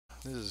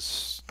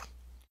This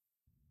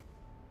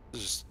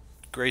is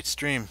great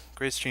stream.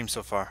 Great stream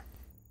so far.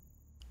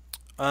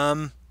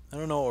 I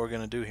don't know what we're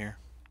gonna do here.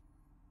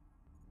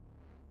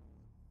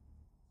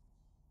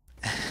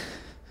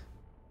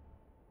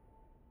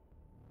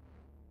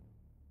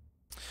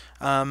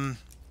 um,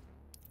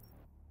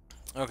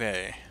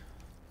 okay.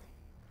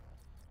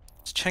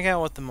 Let's check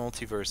out what the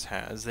multiverse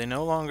has. They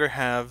no longer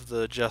have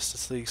the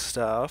Justice League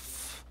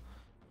stuff.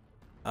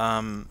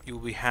 You'll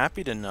be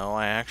happy to know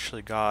I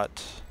actually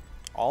got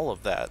all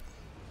of that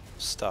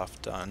stuff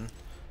done.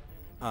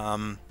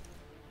 And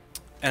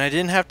I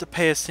didn't have to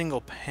pay a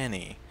single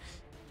penny.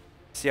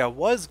 See, I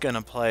was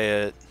gonna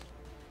play it.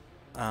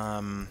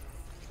 I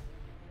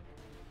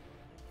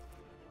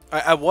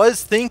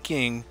was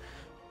thinking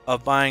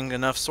of buying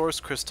enough source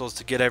crystals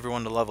to get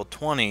everyone to level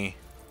 20,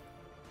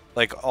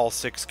 like all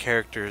 6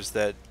 characters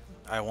that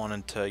I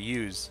wanted to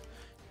use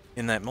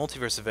in that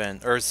multiverse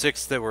event, or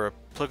 6 that were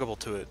applicable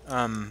to it.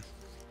 I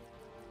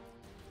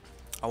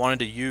wanted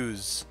to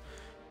use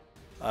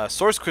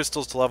source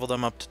crystals to level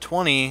them up to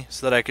 20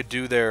 so that I could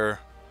do their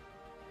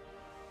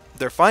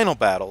final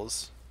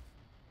battles.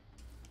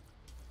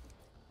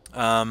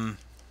 In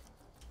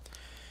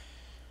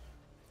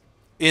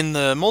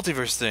the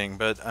multiverse thing,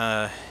 but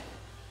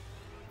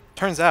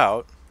turns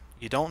out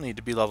you don't need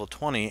to be level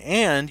 20,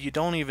 and you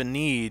don't even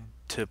need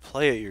to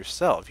play it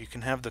yourself. You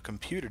can have the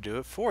computer do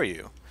it for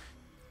you.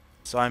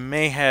 So I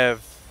may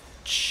have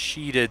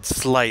cheated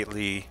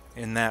slightly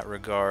in that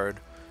regard.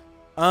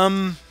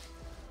 We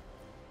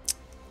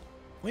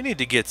need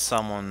to get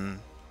someone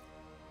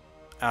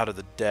out of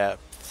the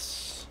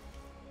depths.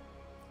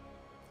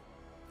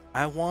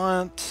 I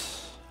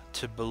want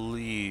to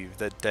believe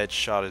that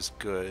Deadshot is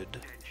good.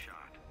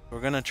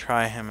 We're gonna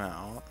try him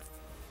out.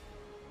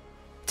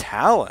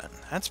 Talon,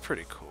 that's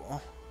pretty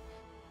cool.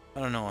 I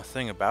don't know a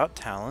thing about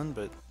Talon,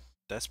 but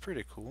that's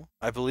pretty cool.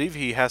 I believe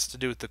he has to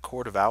do with the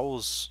Court of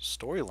Owls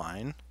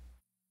storyline.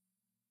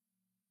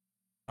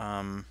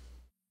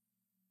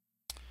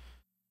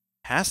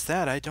 Past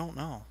that, I don't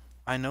know.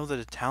 I know that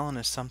a Talon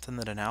is something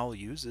that an owl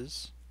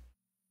uses.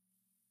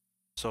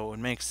 So it would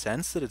make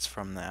sense that it's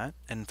from that.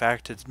 In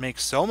fact, it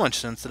makes so much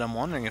sense that I'm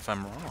wondering if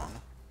I'm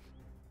wrong.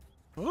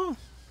 Ooh.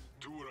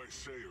 Do what I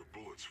say or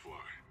bullets fly.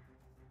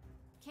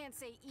 Can't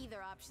say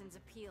either option's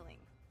appealing.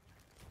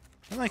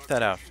 I like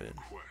that outfit.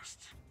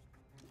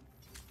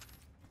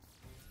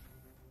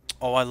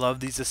 Oh, I love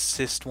these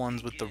assist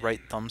ones with the right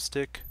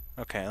thumbstick.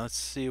 Okay, let's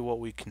see what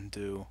we can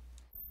do.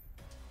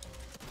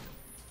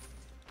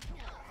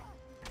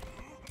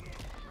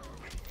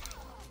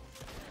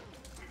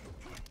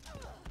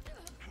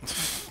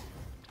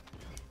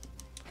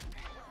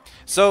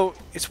 So,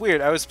 it's weird.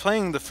 I was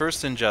playing the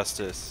first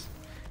Injustice,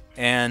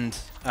 and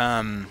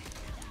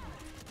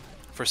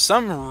for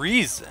some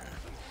reason,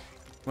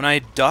 when I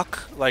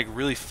duck like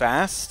really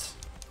fast,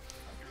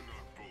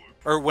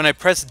 or when I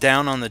press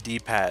down on the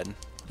D-pad,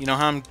 you know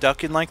how I'm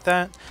ducking like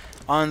that?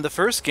 On the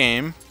first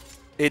game,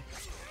 it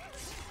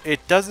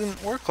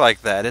doesn't work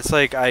like that. It's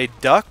like I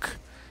duck,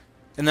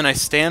 and then I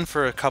stand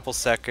for a couple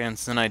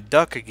seconds, then I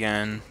duck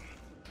again,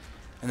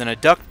 and then I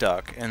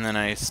duck, and then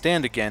I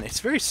stand again.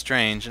 It's very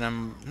strange, and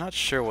I'm not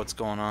sure what's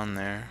going on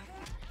there.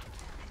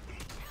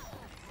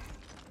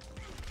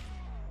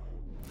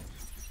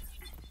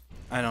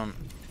 I don't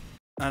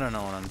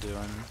know what I'm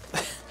doing.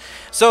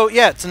 So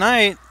yeah,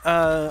 tonight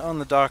on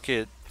the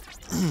docket.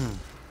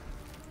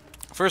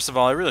 First of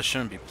all, I really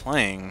shouldn't be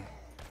playing.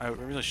 I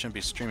really shouldn't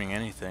be streaming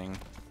anything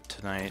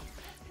tonight,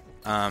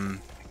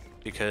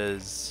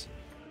 because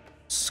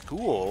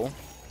school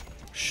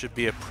should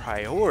be a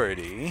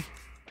priority.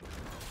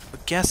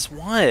 But guess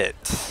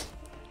what?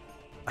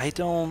 I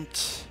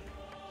don't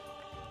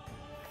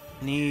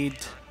need...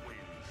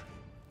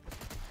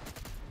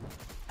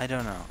 I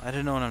don't know. I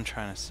don't know what I'm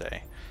trying to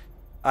say.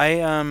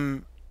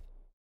 I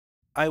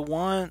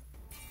want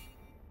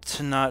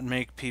to not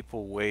make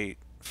people wait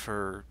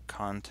for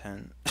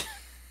content.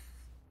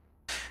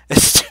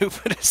 As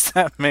stupid as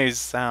that may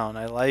sound,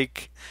 I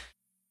like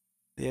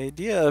the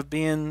idea of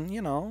being,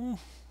 you know,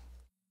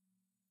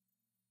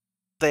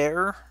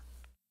 there.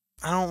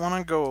 I don't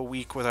want to go a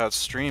week without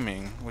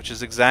streaming, which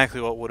is exactly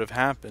what would have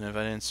happened if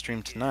I didn't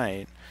stream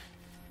tonight.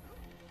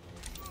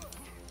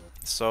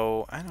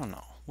 So, I don't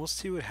know. We'll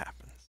see what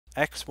happens.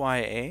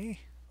 XYA?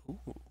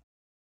 Ooh.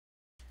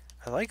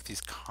 I like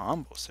these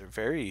combos. They're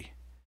very,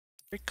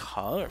 very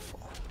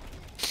colorful.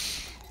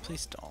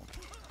 Please don't.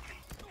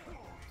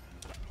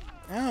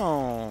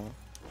 Ow.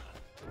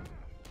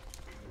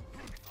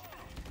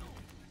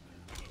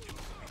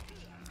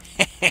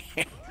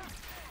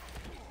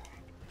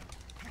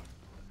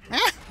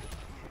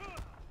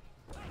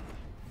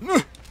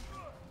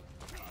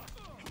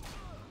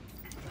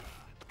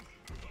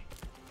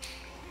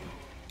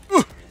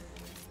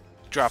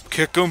 Drop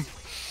kick him.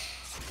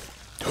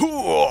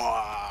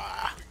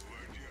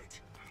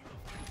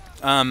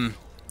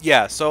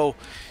 Yeah, so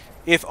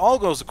if all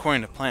goes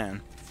according to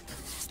plan,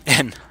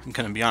 and I'm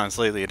gonna be honest,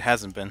 lately it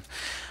hasn't been,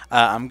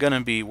 I'm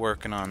gonna be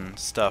working on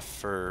stuff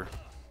for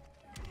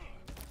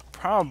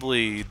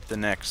probably the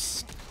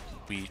next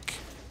week.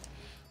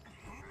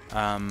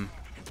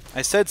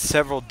 I said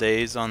several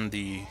days on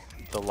the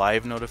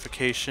live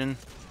notification,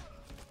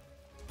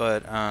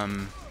 but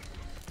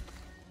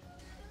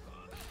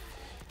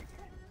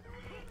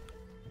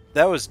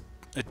that was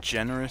a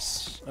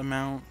generous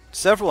amount.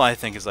 Several, I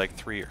think, is like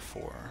 3 or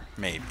 4,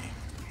 maybe.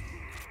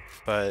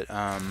 But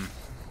I'm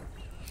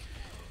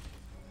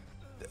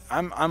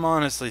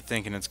honestly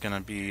thinking it's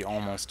gonna be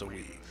almost a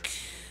week,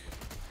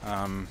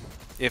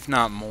 if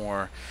not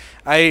more.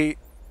 There's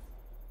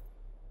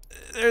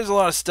a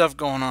lot of stuff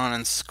going on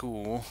in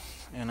school,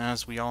 and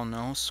as we all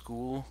know,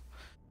 school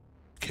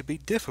can be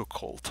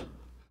difficult.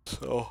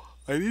 So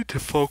I need to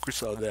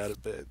focus on that a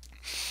bit.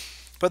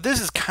 But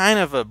this is kind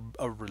of a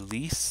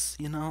release,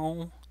 you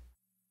know.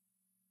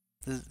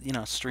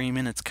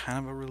 Streaming, it's kind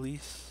of a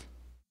release.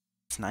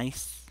 It's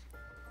nice.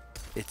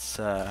 It's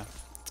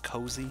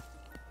cozy.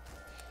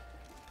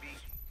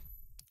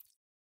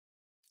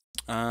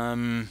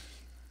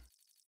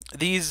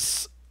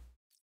 These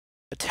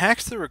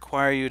attacks that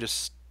require you to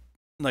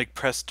like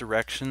press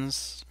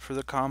directions for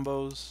the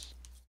combos,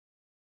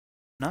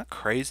 not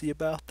crazy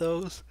about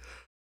those.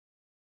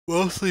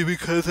 Mostly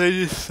because I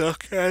just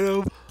suck at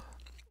them.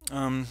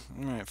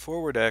 Alright,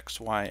 forward X,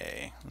 Y,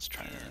 A. Let's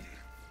try that.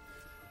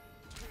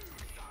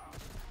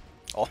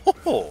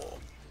 Oh!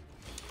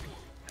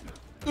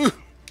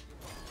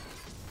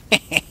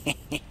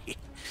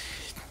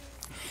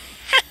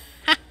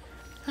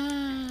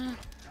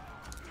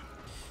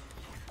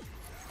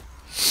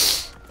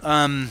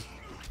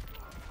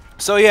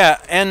 So yeah,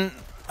 and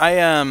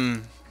I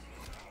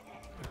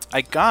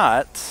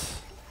got...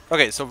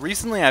 Okay, so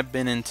recently I've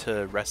been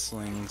into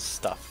wrestling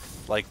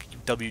stuff, like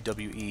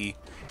WWE.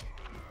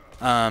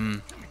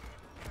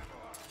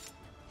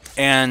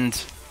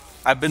 And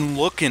I've been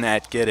looking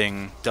at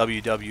getting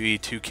WWE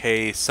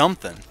 2K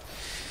something.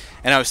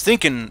 And I was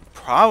thinking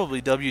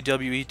probably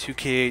WWE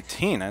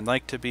 2K18. I'd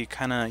like to be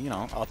kind of,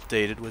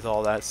 updated with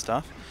all that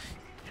stuff.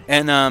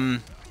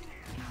 And,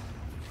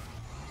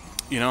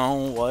 you know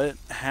what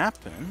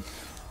happened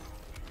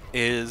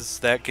is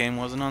that game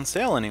wasn't on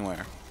sale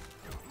anywhere.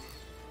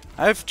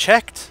 I've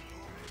checked.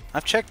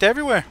 I've checked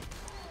everywhere.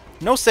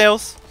 No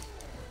sales.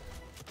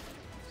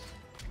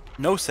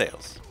 No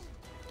sales.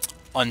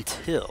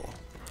 Until...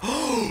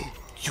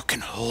 You can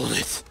hold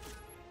it.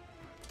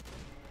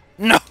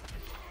 No!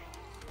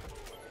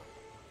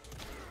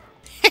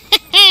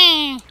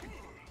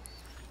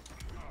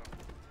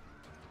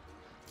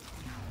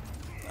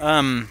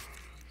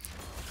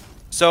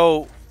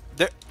 So...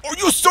 There... Are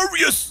you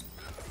serious?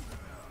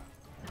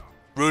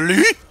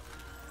 Really?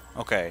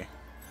 Okay.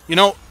 You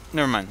know...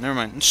 Never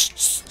mind. Shh,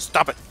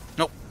 stop it.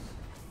 No.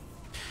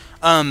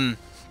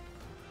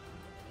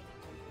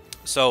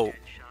 So...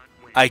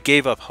 I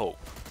gave up hope.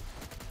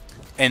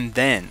 And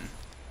then...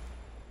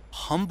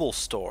 Humble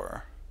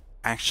Store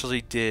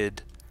actually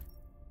did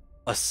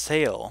a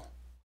sale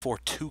for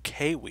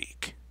 2K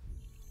Week.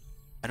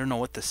 I don't know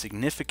what the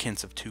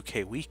significance of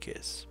 2K Week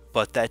is,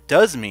 but that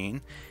does mean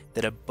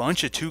that a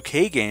bunch of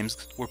 2K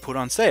games were put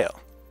on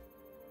sale.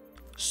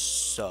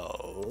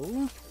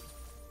 So...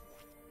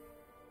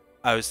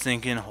 I was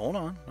thinking, hold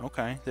on,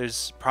 okay,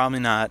 there's probably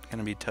not going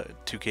to be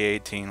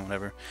 2K18,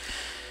 whatever.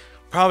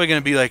 Probably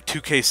going to be like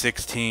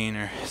 2K16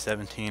 or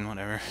 17,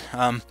 whatever.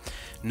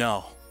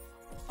 No.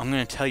 I'm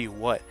going to tell you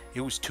what,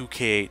 it was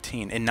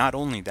 2K18, and not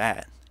only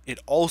that, it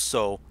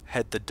also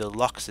had the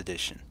deluxe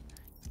edition.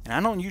 And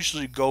I don't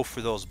usually go for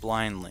those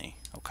blindly,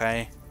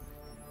 okay?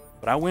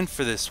 But I went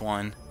for this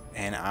one,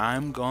 and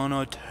I'm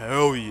gonna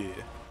tell you,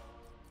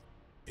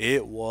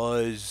 it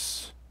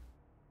was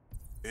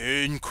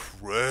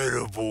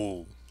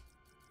incredible.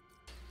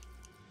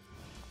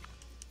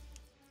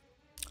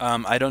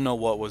 I don't know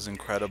what was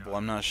incredible.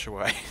 I'm not sure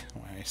why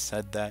I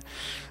said that.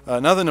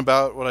 Nothing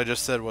about what I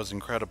just said was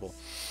incredible.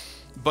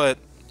 But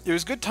it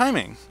was good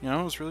timing. It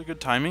was really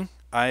good timing.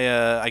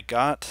 I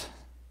got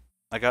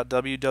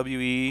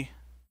WWE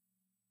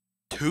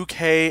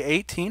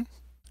 2K18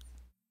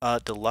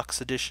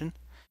 Deluxe Edition.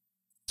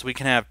 So we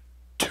can have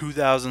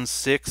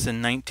 2006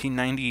 and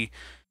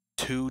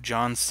 1992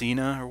 John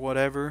Cena or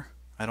whatever.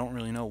 I don't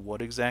really know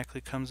what exactly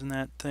comes in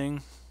that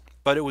thing.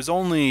 But it was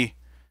only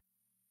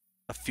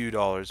a few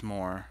dollars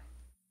more.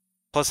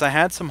 Plus I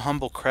had some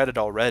Humble credit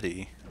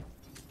already.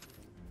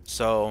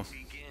 So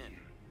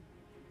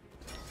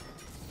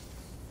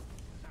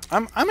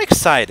I'm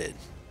excited.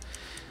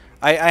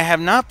 I have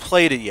not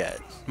played it yet.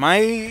 My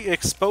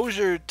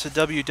exposure to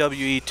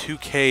WWE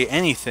 2K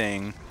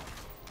anything,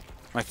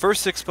 my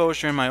first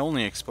exposure and my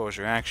only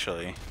exposure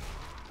actually,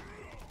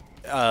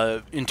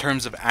 in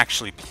terms of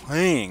actually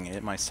playing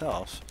it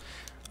myself,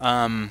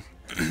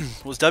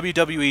 was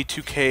WWE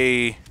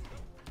 2K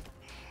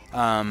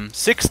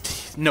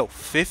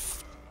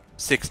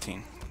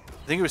 16. I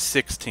think it was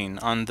 16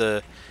 on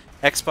the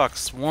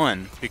Xbox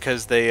One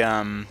because they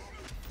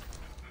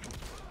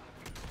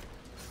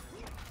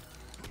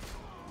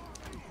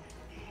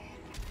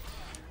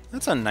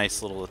That's a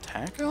nice little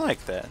attack. I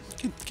like that.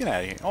 Get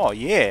out of here. Oh,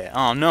 yeah.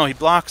 Oh, no, he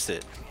blocks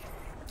it.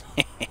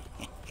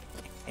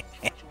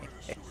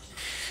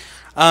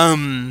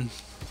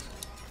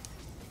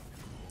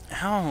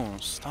 Ow,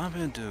 stop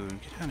it,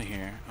 dude. Get out of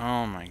here.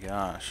 Oh my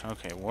gosh.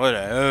 Okay,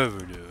 whatever,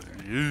 dude.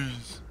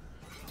 Jeez.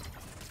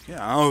 Get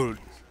out.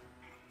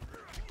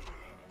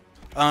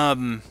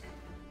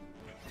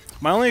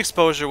 My only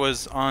exposure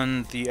was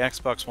on the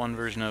Xbox One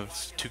version of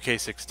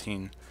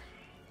 2K16.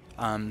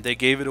 They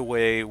gave it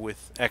away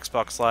with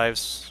Xbox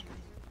Live's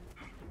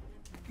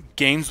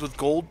Games with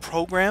Gold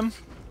program.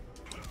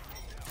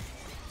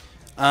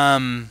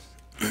 And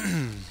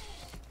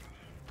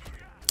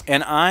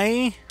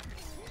I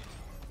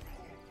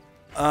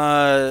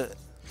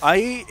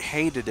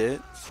hated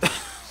it.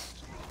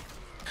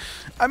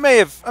 I may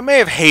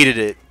have hated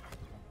it.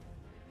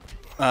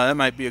 That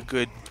might be a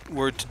good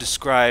word to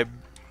describe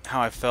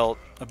how I felt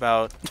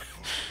about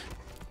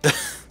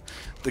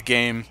the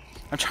game.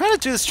 I'm trying to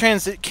do this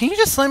transit. Can you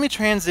just let me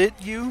transit,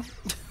 you?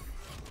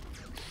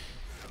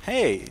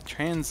 Hey,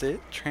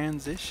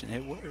 transition,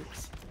 it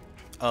works.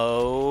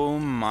 Oh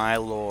my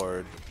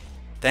lord.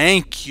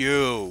 Thank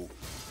you.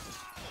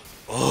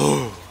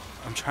 Oh,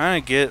 I'm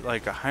trying to get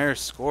like a higher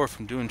score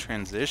from doing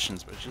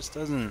transitions, but it just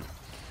doesn't.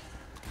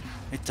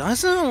 It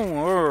doesn't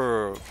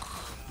work.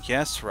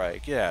 Yes,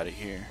 right. Get out of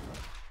here.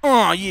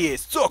 Oh yeah,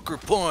 sucker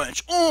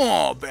punch.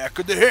 Oh, back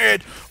of the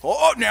head.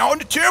 Oh, now in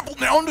the temple.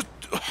 Now in the.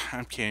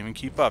 I can't even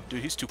keep up,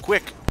 dude. He's too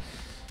quick.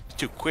 He's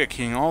too quick,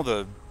 hitting all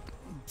the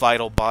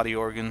vital body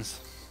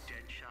organs.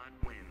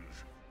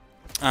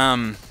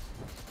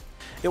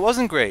 It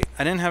wasn't great.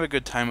 I didn't have a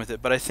good time with it,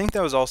 but I think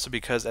that was also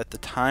because at the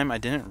time I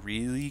didn't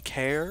really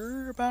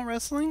care about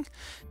wrestling.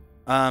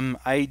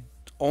 I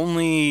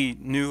only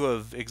knew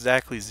of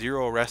exactly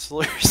 0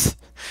 wrestlers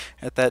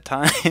at that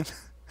time.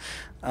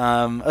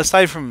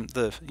 Aside from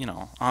the, you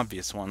know,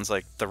 obvious ones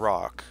like The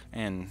Rock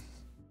and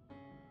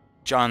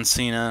John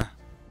Cena,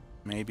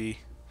 maybe.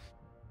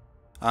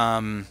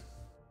 The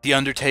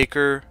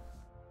Undertaker.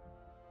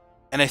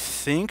 And I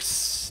think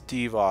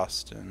Steve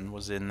Austin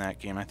was in that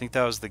game. I think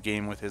that was the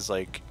game with his,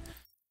 like,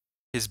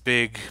 his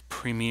big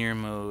premiere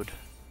mode.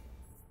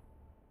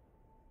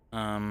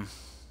 Or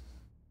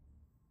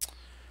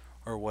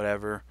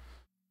whatever.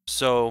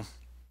 So,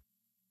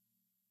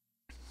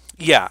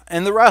 yeah,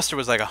 and the roster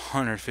was like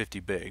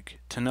 150 big.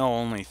 To know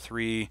only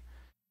 3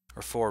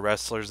 or 4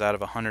 wrestlers out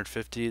of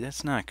 150,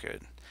 that's not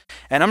good.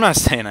 And I'm not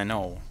saying I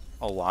know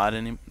a lot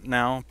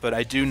now, but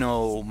I do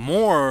know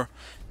more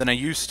than I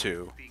used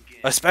to.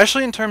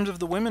 Especially in terms of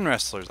the women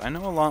wrestlers. I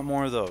know a lot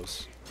more of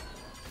those.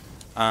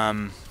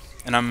 And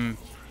I'm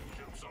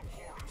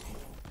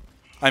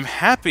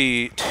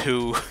happy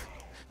to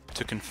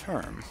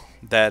confirm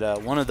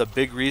that one of the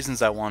big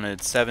reasons I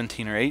wanted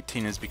 17 or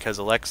 18 is because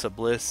Alexa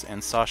Bliss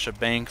and Sasha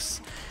Banks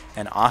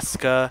and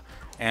Asuka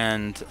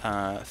and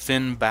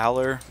Finn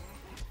Balor,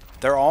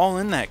 they're all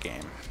in that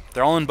game.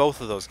 They're all in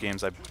both of those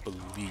games, I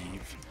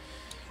believe.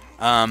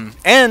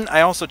 And I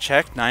also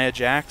checked, Nia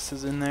Jax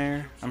is in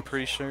there, I'm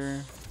pretty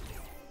sure.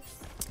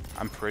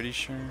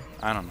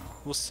 I don't know.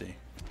 We'll see.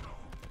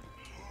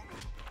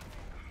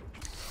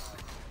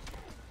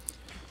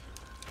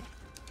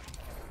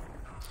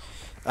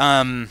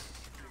 I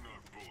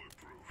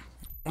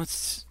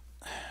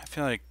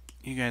feel like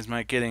you guys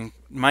might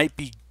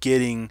be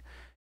getting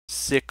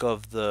sick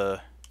of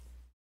the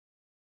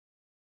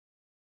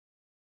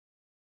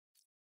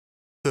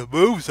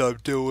moves I'm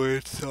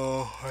doing,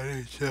 so I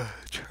need to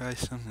try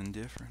something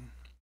different.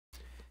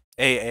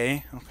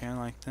 AA, okay, I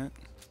like that.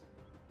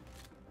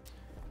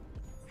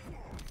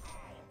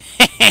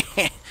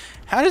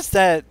 How is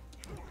that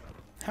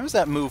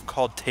move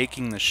called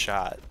taking the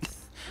shot?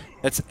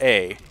 That's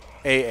A.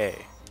 AA.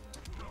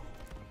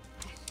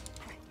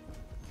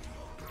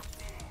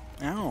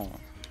 Ow.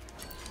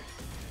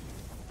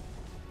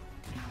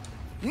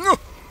 No!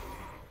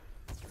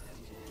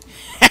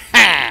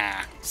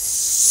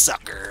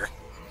 Sucker.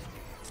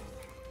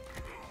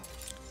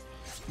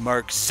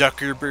 Mark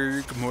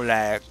Zuckerberg, more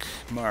like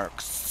Mark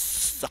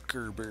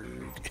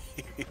Zuckerberg.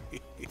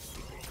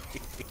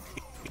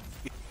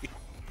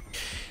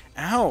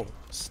 Ow!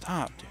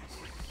 Stop, dude.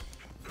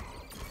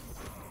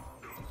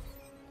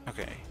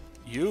 Okay,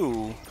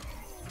 you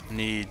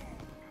need.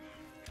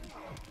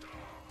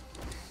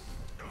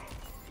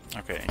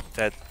 Okay,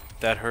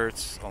 that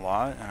hurts a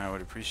lot, and I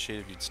would appreciate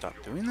if you'd stop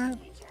doing that.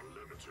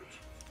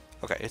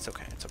 Okay, it's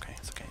okay.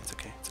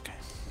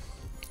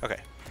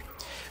 Okay.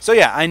 So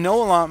yeah, I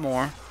know a lot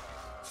more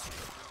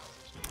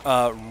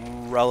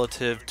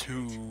relative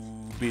to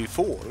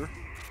before.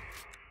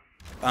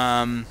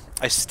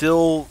 I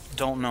still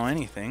don't know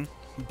anything,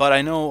 but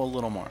I know a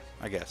little more,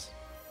 I guess.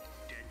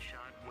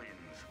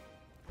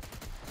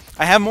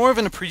 I have more of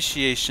an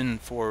appreciation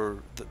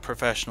for the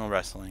professional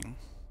wrestling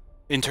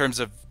in terms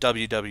of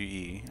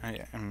WWE.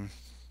 I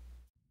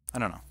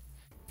don't know.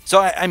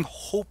 So I'm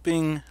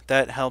hoping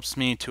that helps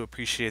me to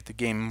appreciate the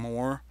game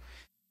more.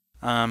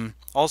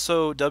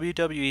 Also,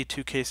 WWE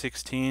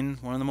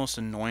 2K16, one of the most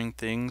annoying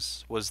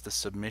things was the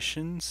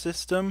submission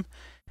system.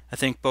 I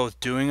think both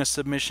doing a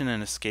submission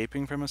and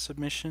escaping from a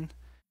submission.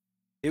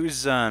 It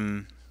was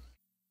not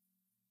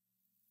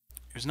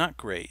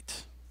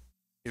great.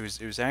 It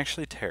was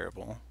actually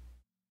terrible.